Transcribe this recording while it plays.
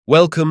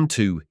Welcome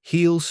to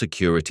Heal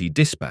Security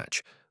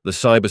Dispatch, the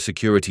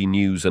cybersecurity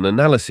news and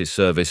analysis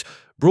service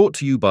brought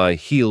to you by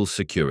Heal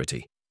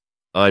Security.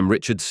 I'm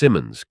Richard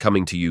Simmons,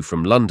 coming to you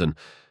from London.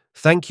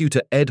 Thank you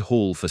to Ed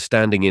Hall for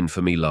standing in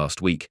for me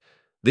last week.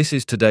 This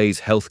is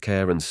today's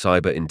Healthcare and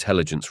Cyber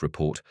Intelligence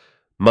Report,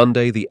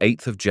 Monday the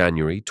 8th of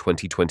January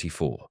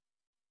 2024.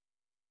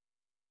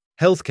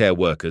 Healthcare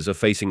workers are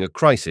facing a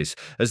crisis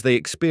as they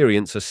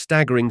experience a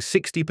staggering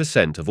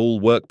 60% of all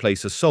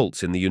workplace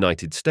assaults in the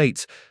United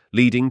States,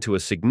 leading to a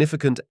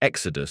significant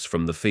exodus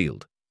from the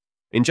field.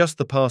 In just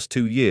the past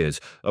 2 years,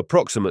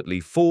 approximately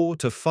 4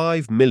 to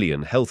 5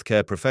 million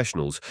healthcare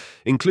professionals,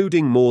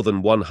 including more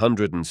than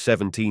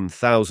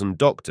 117,000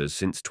 doctors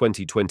since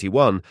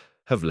 2021,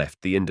 have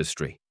left the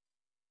industry.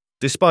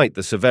 Despite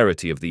the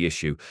severity of the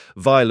issue,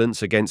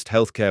 violence against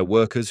healthcare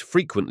workers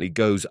frequently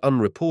goes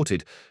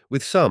unreported,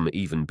 with some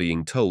even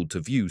being told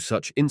to view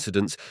such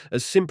incidents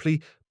as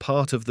simply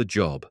part of the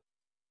job.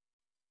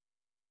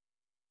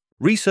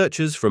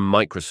 Researchers from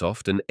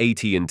Microsoft and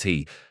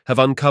AT&T have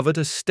uncovered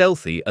a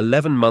stealthy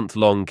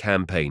 11-month-long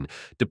campaign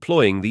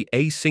deploying the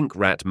async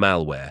rat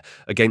malware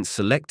against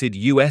selected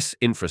US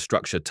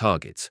infrastructure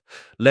targets,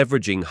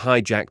 leveraging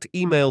hijacked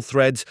email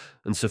threads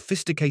and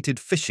sophisticated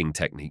phishing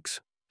techniques.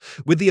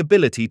 With the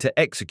ability to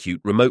execute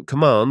remote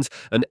commands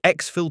and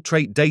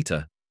exfiltrate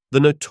data,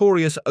 the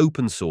notorious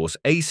open-source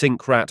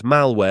async rat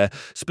malware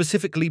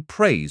specifically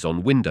preys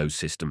on Windows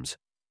systems.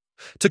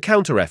 To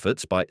counter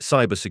efforts by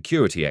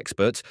cybersecurity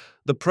experts,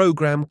 the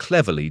program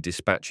cleverly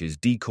dispatches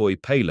decoy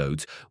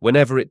payloads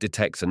whenever it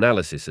detects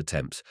analysis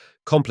attempts,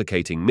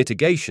 complicating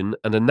mitigation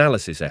and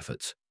analysis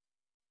efforts.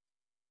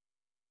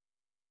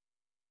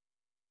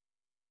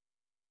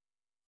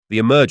 The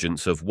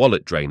emergence of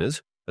wallet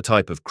drainers, a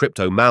type of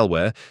crypto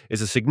malware, is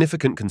a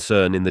significant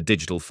concern in the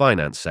digital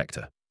finance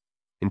sector.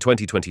 In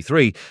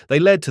 2023, they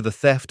led to the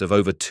theft of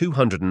over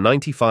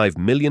 $295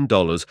 million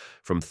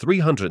from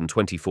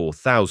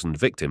 324,000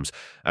 victims,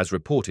 as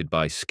reported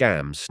by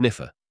Scam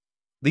Sniffer.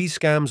 These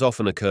scams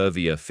often occur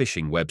via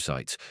phishing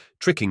websites,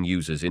 tricking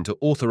users into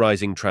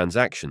authorizing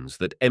transactions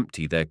that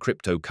empty their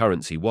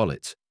cryptocurrency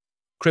wallets.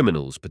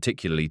 Criminals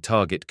particularly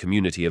target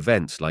community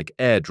events like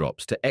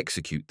airdrops to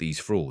execute these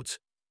frauds.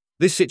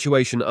 This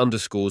situation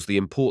underscores the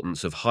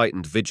importance of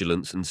heightened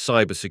vigilance and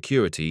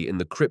cybersecurity in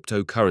the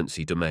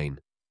cryptocurrency domain.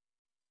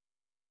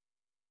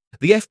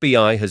 The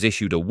FBI has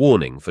issued a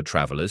warning for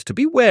travelers to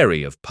be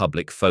wary of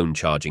public phone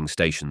charging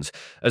stations,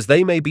 as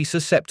they may be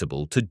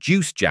susceptible to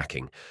juice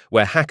jacking,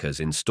 where hackers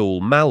install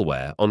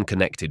malware on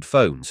connected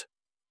phones.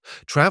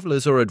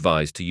 Travelers are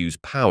advised to use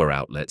power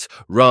outlets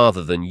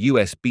rather than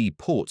USB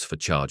ports for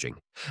charging,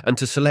 and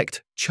to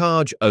select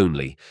charge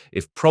only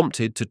if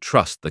prompted to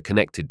trust the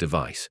connected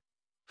device.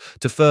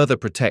 To further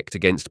protect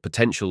against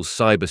potential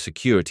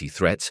cybersecurity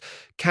threats,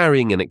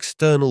 carrying an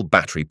external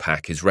battery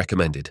pack is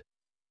recommended.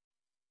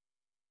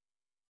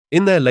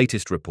 In their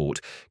latest report,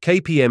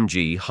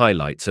 KPMG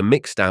highlights a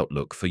mixed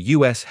outlook for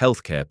US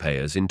healthcare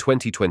payers in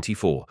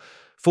 2024,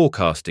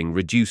 forecasting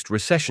reduced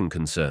recession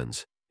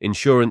concerns,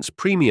 insurance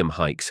premium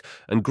hikes,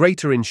 and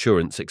greater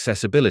insurance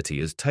accessibility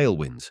as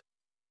tailwinds.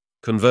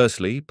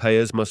 Conversely,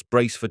 payers must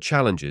brace for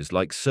challenges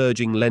like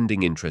surging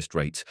lending interest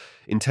rates,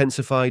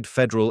 intensified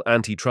federal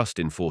antitrust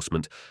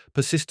enforcement,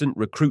 persistent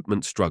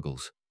recruitment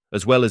struggles,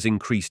 as well as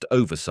increased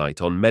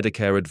oversight on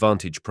Medicare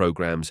Advantage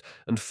programs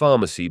and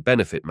pharmacy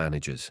benefit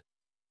managers.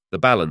 The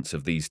balance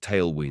of these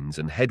tailwinds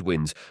and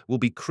headwinds will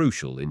be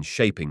crucial in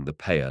shaping the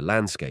payer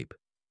landscape.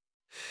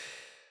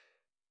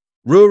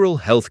 Rural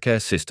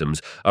healthcare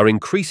systems are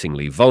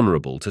increasingly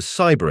vulnerable to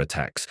cyber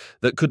attacks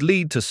that could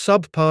lead to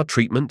subpar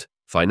treatment,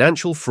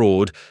 financial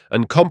fraud,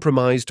 and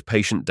compromised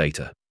patient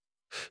data.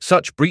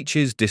 Such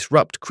breaches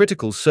disrupt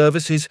critical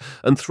services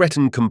and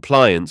threaten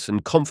compliance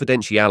and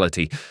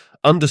confidentiality,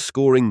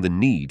 underscoring the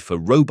need for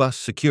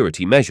robust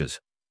security measures.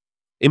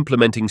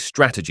 Implementing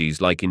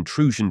strategies like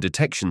intrusion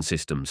detection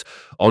systems,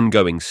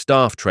 ongoing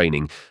staff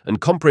training,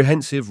 and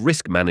comprehensive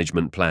risk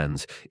management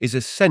plans is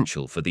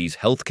essential for these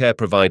healthcare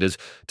providers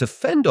to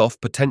fend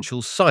off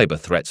potential cyber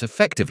threats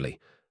effectively.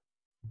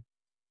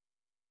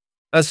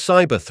 As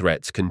cyber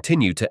threats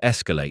continue to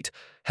escalate,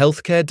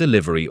 healthcare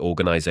delivery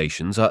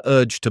organizations are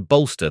urged to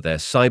bolster their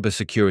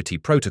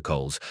cybersecurity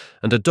protocols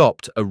and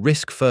adopt a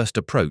risk-first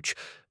approach,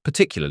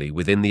 particularly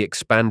within the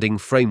expanding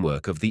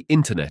framework of the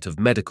Internet of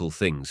Medical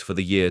Things for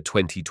the year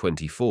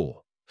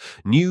 2024.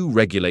 New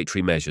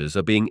regulatory measures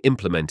are being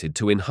implemented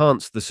to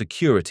enhance the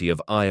security of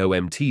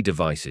IoT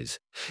devices,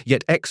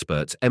 yet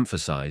experts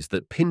emphasize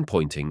that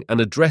pinpointing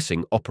and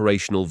addressing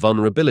operational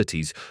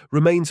vulnerabilities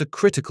remains a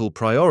critical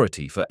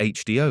priority for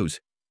HDOs.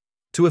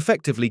 To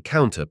effectively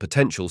counter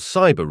potential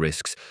cyber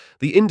risks,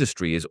 the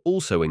industry is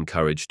also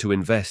encouraged to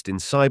invest in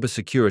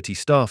cybersecurity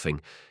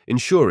staffing,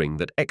 ensuring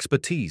that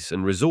expertise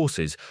and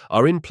resources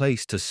are in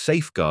place to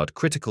safeguard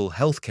critical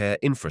healthcare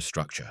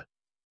infrastructure.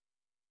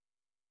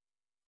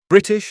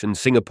 British and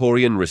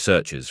Singaporean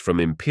researchers from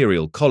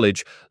Imperial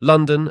College,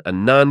 London,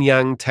 and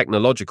Nanyang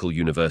Technological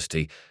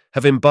University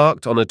have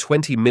embarked on a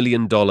 $20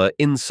 million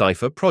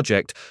in-cipher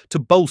project to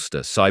bolster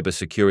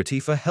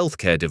cybersecurity for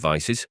healthcare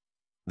devices.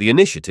 The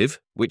initiative,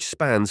 which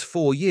spans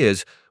 4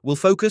 years, will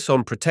focus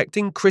on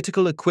protecting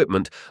critical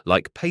equipment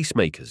like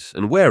pacemakers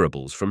and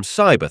wearables from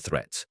cyber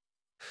threats.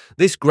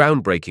 This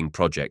groundbreaking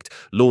project,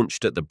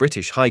 launched at the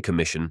British High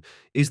Commission,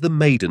 is the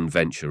maiden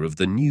venture of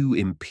the new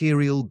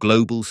Imperial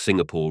Global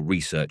Singapore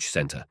Research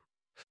Centre.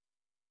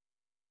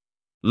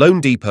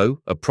 Loan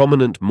Depot, a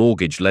prominent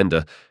mortgage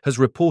lender, has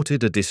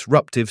reported a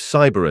disruptive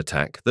cyber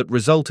attack that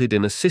resulted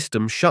in a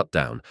system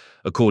shutdown,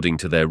 according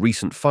to their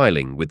recent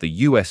filing with the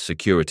US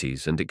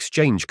Securities and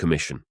Exchange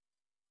Commission.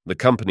 The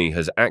company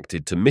has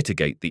acted to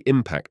mitigate the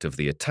impact of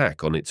the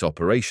attack on its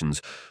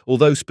operations,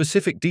 although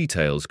specific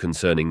details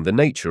concerning the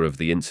nature of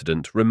the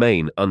incident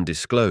remain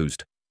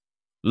undisclosed.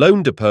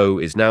 Loan Depot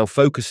is now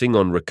focusing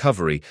on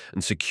recovery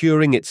and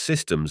securing its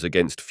systems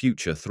against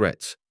future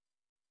threats.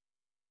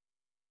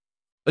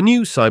 A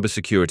new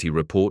cybersecurity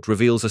report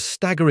reveals a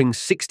staggering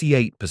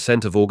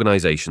 68% of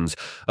organizations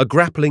are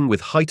grappling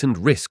with heightened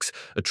risks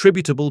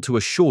attributable to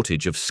a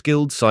shortage of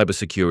skilled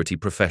cybersecurity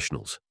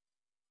professionals.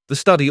 The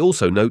study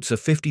also notes a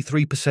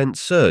 53%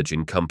 surge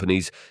in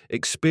companies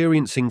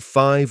experiencing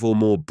 5 or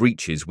more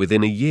breaches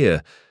within a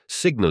year,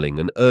 signaling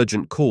an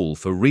urgent call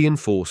for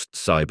reinforced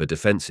cyber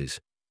defenses.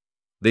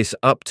 This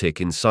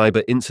uptick in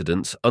cyber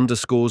incidents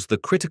underscores the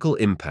critical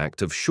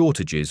impact of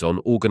shortages on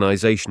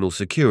organizational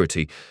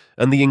security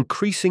and the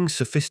increasing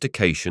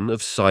sophistication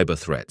of cyber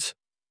threats.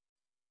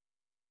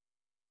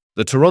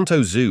 The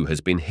Toronto Zoo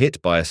has been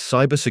hit by a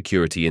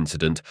cybersecurity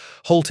incident,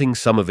 halting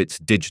some of its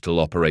digital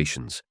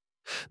operations.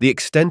 The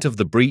extent of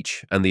the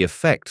breach and the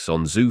effects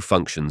on zoo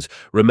functions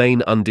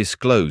remain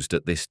undisclosed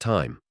at this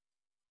time.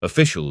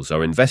 Officials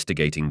are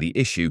investigating the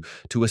issue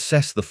to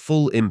assess the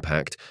full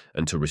impact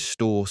and to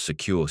restore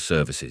secure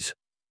services.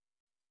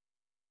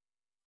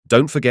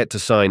 Don't forget to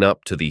sign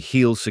up to the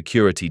HEAL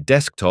Security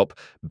Desktop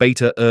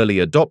Beta Early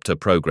Adopter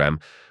program.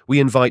 We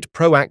invite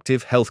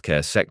proactive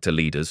healthcare sector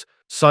leaders,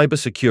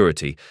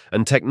 cybersecurity,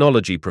 and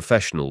technology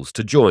professionals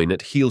to join at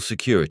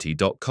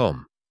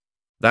healsecurity.com.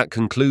 That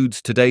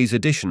concludes today's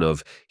edition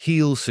of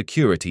HEAL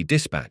Security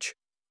Dispatch.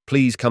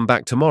 Please come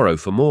back tomorrow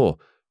for more.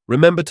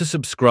 Remember to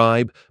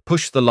subscribe,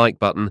 push the like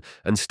button,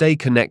 and stay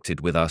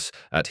connected with us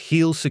at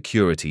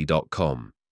healsecurity.com.